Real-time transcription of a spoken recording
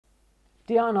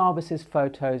Diane ARBUS's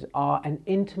photos are an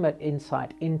intimate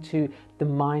insight into the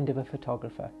mind of a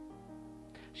photographer.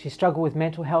 She struggled with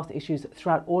mental health issues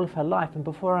throughout all of her life, and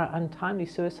before her untimely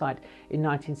suicide in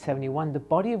 1971, the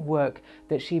body of work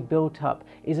that she built up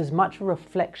is as much a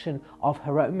reflection of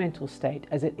her own mental state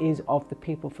as it is of the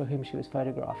people for whom she was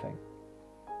photographing.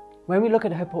 When we look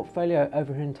at her portfolio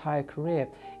over her entire career,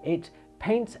 it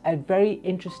paints a very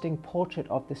interesting portrait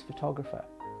of this photographer.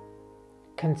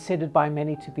 Considered by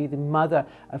many to be the mother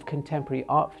of contemporary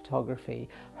art photography,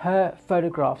 her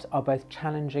photographs are both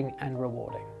challenging and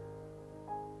rewarding.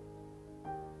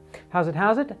 How's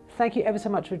it? Thank you ever so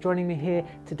much for joining me here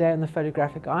today on the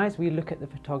Photographic Eye as we look at the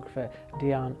photographer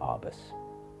Diane ARBUS.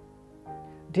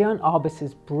 Diane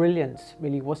ARBUS's brilliance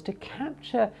really was to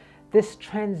capture this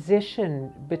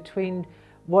transition between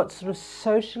what's sort of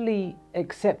socially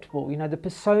acceptable, the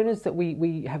personas that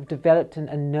we have developed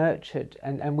and nurtured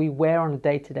and we wear on a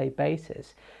day-to-day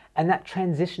basis, and that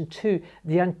transition to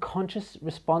the unconscious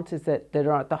responses that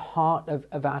are at the heart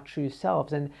of our true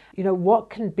selves. And what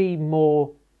can be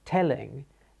more telling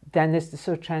than this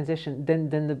sort of transition,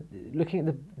 than looking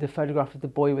at the photograph of the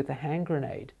boy with the hand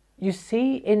grenade. You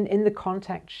see in the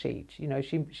contact sheet,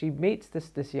 she meets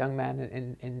this young man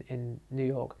in New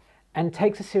York and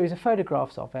takes a series of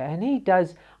photographs of her, and he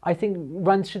does, I think,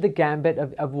 runs through the gambit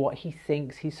of what he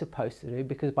thinks he's supposed to do,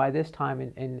 because by this time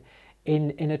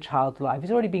in a child's life,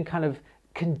 he's already been kind of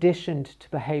conditioned to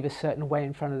behave a certain way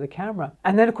in front of the camera.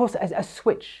 And then of course a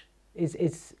switch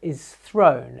is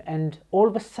thrown, and all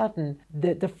of a sudden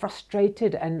the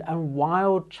frustrated and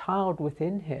wild child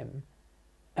within him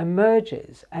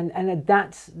emerges, and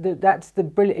that's the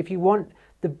brilliant. If you want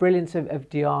the brilliance of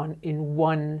Diane in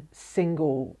one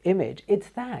single image,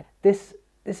 it's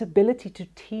this ability to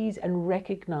tease and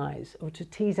recognize, or to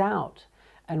tease out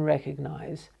and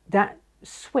recognize that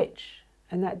switch,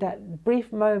 and that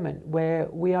brief moment where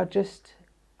we are just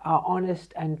our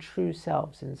honest and true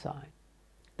selves inside.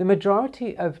 The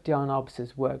majority of Diane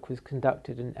ARBUS's work was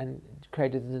conducted and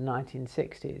created in the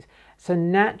 1960s. So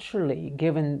naturally,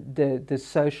 given the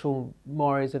social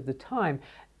mores of the time,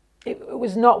 it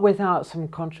was not without some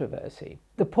controversy.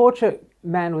 The portrait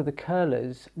man with the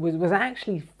curlers was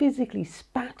actually physically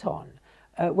spat on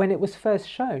when it was first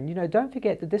shown. Don't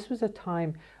forget that this was a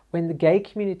time when the gay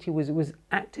community was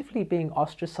actively being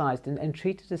ostracized and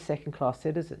treated as second-class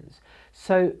citizens.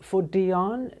 So for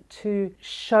Diane to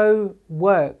show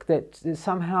work that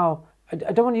somehow, I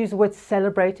don't want to use the word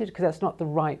celebrated, because that's not the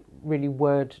right really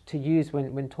word to use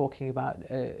when talking about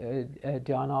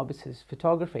Diane ARBUS's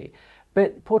photography,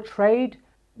 but portrayed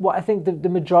what I think the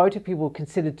majority of people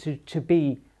considered to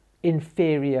be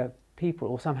inferior people,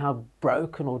 or somehow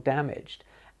broken or damaged,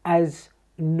 as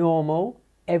normal,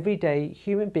 everyday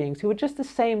human beings who are just the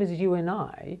same as you and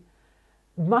I,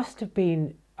 must have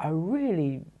been a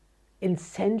really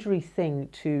incendiary thing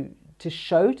to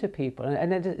show to people.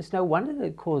 And it's no wonder that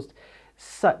it caused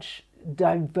such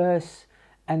diverse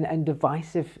and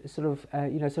divisive sort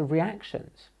of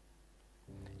reactions.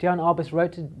 Diane ARBUS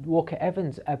wrote to Walker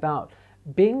Evans about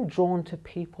being drawn to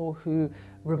people who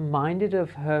reminded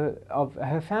of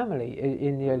her family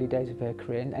in the early days of her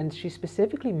career, and she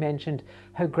specifically mentioned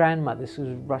her grandmother, this was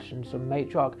a Russian sort of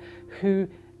matriarch, who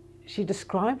she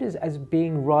described as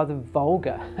being rather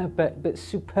vulgar but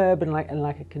superb and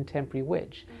like a contemporary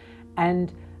witch.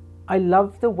 And I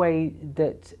love the way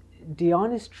that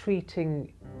Diane is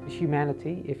treating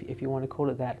humanity, if you want to call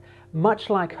it that,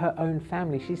 much like her own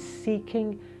family. She's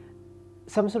seeking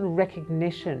some sort of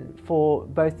recognition for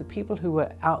both the people who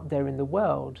were out there in the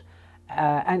world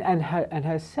and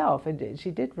herself. And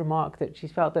she did remark that she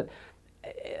felt that,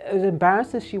 as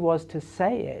embarrassed as she was to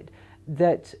say it,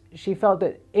 that she felt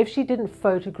that if she didn't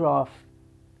photograph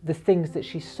the things that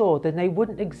she saw, then they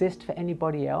wouldn't exist for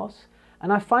anybody else.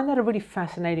 And I find that a really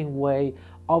fascinating way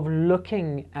of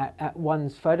looking at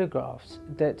one's photographs,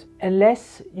 that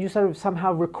unless you sort of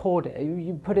somehow record it,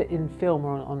 you put it in film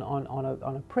or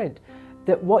on a print,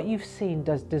 that what you've seen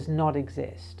does not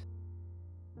exist.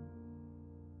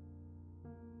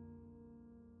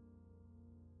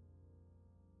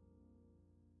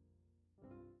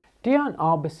 Diane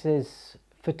ARBUS's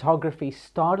photography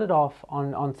started off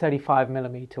on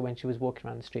 35mm when she was walking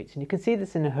around the streets, and you can see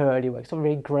this in her early work, sort of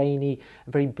very grainy,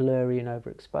 very blurry and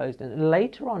overexposed. And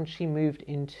later on she moved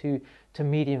into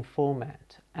medium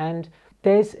format, and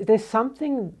there's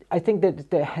something I think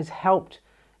that has helped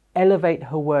elevate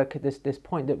her work at this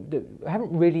point that we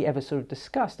haven't really ever sort of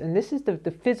discussed, and this is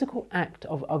the physical act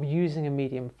of using a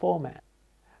medium format.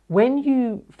 When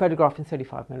you photograph in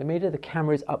 35mm, the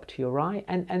camera is up to your eye,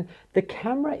 and the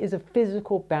camera is a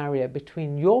physical barrier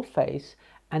between your face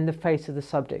and the face of the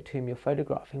subject whom you're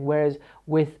photographing. Whereas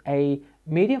with a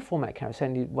medium format camera,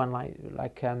 certainly one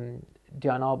like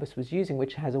Diane ARBUS was using,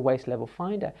 which has a waist level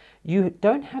finder, you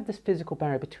don't have this physical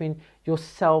barrier between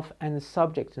yourself and the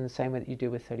subject in the same way that you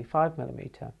do with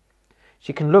 35mm.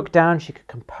 She can look down, she can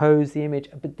compose the image,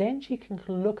 but then she can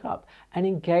look up and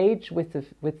engage with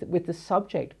the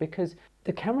subject, because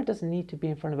the camera doesn't need to be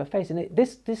in front of her face. And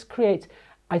this creates,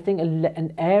 I think,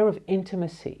 an air of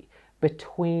intimacy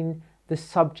between the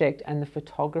subject and the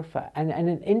photographer, and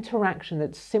an interaction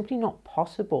that's simply not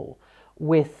possible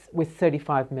with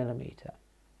 35mm.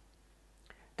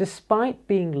 Despite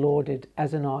being lauded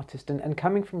as an artist and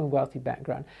coming from a wealthy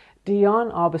background,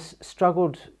 Diane ARBUS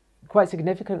struggled quite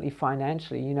significantly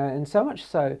financially, and so much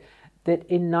so that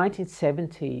in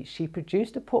 1970 she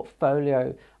produced a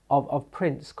portfolio of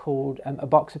prints called a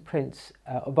box of 10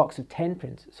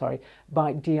 prints,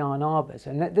 by Diane ARBUS,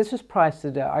 and this was priced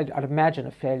at I'd imagine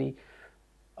a fairly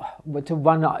to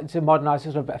modern eyes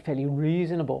sort of a fairly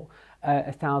reasonable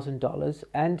 $1,000,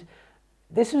 and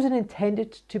this was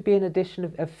intended to be an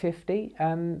edition of 50.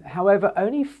 However,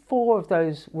 only 4 of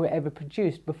those were ever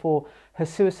produced before her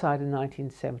suicide in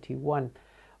 1971.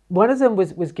 One of them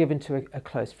was given to a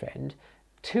close friend.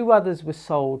 2 others were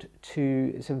sold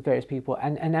to some various people,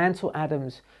 and Ansel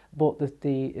Adams bought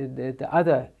the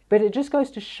other. But it just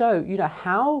goes to show,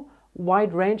 how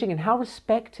wide-ranging and how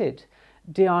respected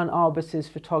Diane ARBUS's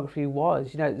photography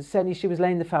was. Certainly she was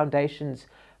laying the foundations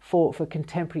for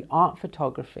contemporary art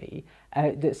photography.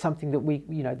 That's something that we,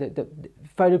 that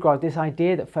photograph, this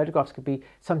idea that photographs could be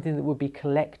something that would be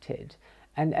collected.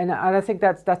 And I think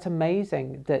that's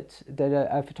amazing that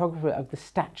a photographer of the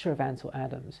stature of Ansel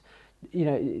Adams,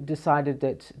 decided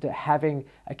that having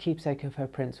a keepsake of her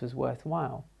prints was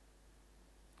worthwhile.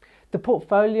 The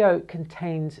portfolio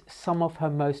contains some of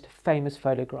her most famous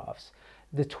photographs.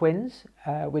 The twins,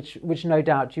 which no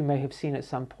doubt you may have seen at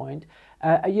some point,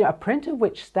 a print of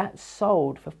which that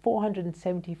sold for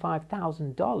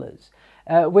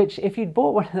 $475,000, which if you'd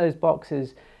bought one of those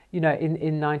boxes, in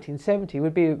 1970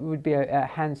 would be a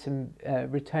handsome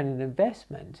return on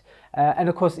investment. And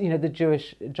of course, the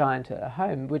Jewish giant at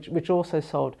home, which also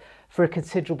sold for a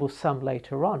considerable sum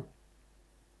later on.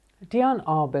 Diane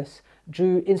ARBUS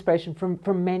drew inspiration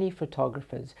from many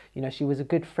photographers. She was a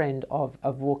good friend of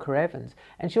Walker Evans,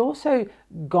 and she also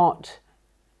got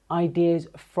ideas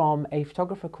from a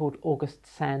photographer called August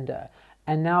Sander.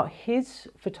 And now his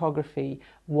photography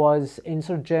was in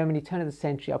sort of Germany, turn of the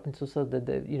century up until sort of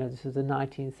this is the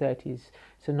 1930s,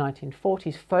 so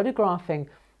 1940s, photographing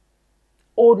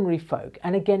ordinary folk.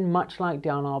 And again, much like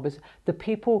Diane ARBUS, the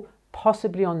people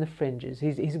possibly on the fringes.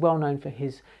 He's well known for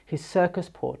his circus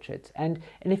portraits, and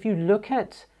if you look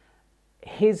at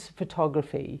his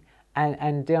photography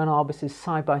and Diane ARBUS's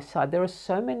side by side, there are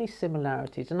so many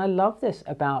similarities. And I love this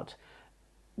about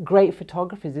great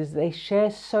photographers, is they share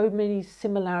so many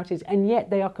similarities, and yet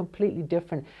they are completely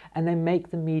different, and they make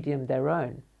the medium their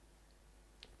own.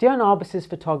 Diane ARBUS's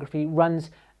photography runs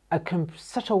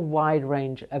such a wide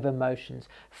range of emotions,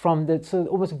 from the sort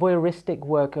of almost voyeuristic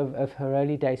work of her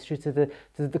early days through to the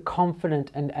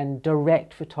confident and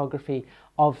direct photography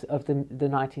of the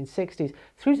 1960s,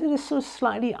 through to this sort of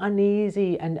slightly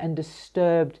uneasy and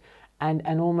disturbed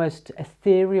and almost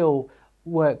ethereal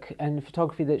work and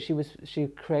photography that she was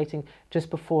creating just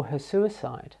before her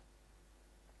suicide.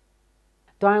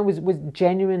 Diane was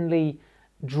genuinely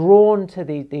drawn to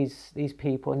these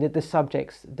people and the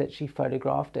subjects that she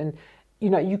photographed. And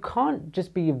you can't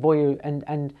just be a voyeur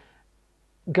and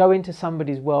go into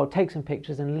somebody's world, take some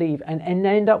pictures and leave and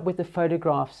end up with the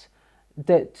photographs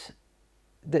that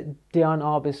Diane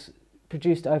ARBUS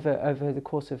produced over the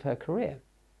course of her career.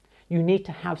 You need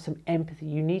to have some empathy,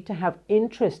 you need to have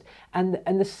interest, and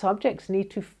the subjects need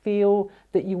to feel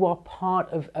that you are part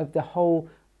of the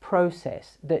whole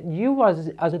process, that you are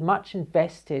as much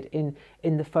invested in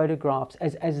the photographs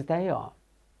as they are.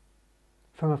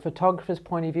 From a photographer's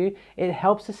point of view, it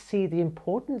helps us see the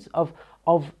importance of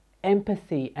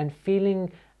empathy and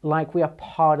feeling like we are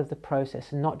part of the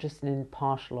process and not just an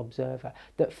impartial observer,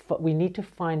 that we need to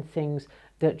find things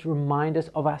that remind us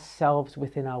of ourselves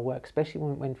within our work, especially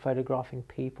when photographing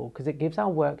people, because it gives our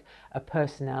work a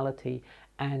personality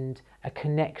and a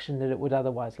connection that it would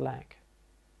otherwise lack.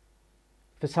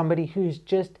 For somebody who's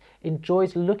just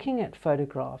enjoys looking at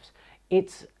photographs,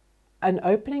 it's an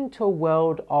opening to a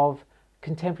world of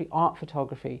contemporary art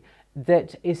photography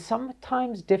that is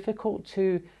sometimes difficult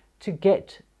to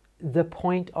get the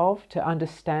point of, to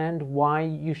understand why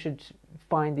you should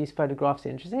find these photographs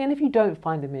interesting. And if you don't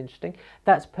find them interesting,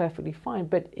 that's perfectly fine.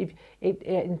 But if it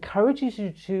encourages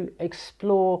you to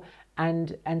explore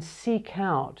and seek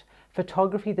out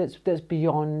photography that's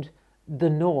beyond the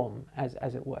norm, as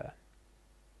it were.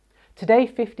 Today,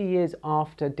 50 years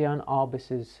after Diane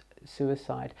ARBUS's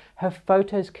suicide, her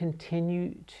photos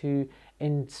continue to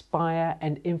inspire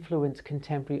and influence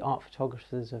contemporary art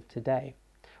photographers of today.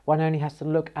 One only has to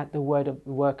look at the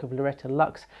work of Loretta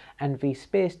Lux and V.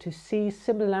 Spears to see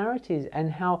similarities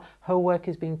and how her work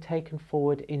is being taken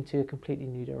forward into a completely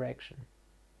new direction.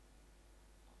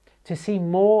 To see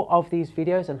more of these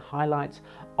videos and highlights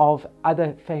of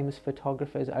other famous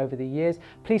photographers over the years,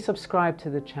 please subscribe to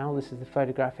the channel. This is the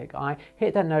Photographic Eye.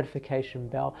 Hit that notification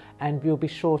bell and you'll be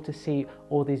sure to see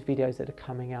all these videos that are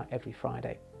coming out every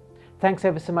Friday. Thanks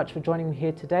ever so much for joining me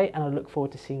here today, and I look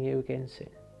forward to seeing you again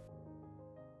soon.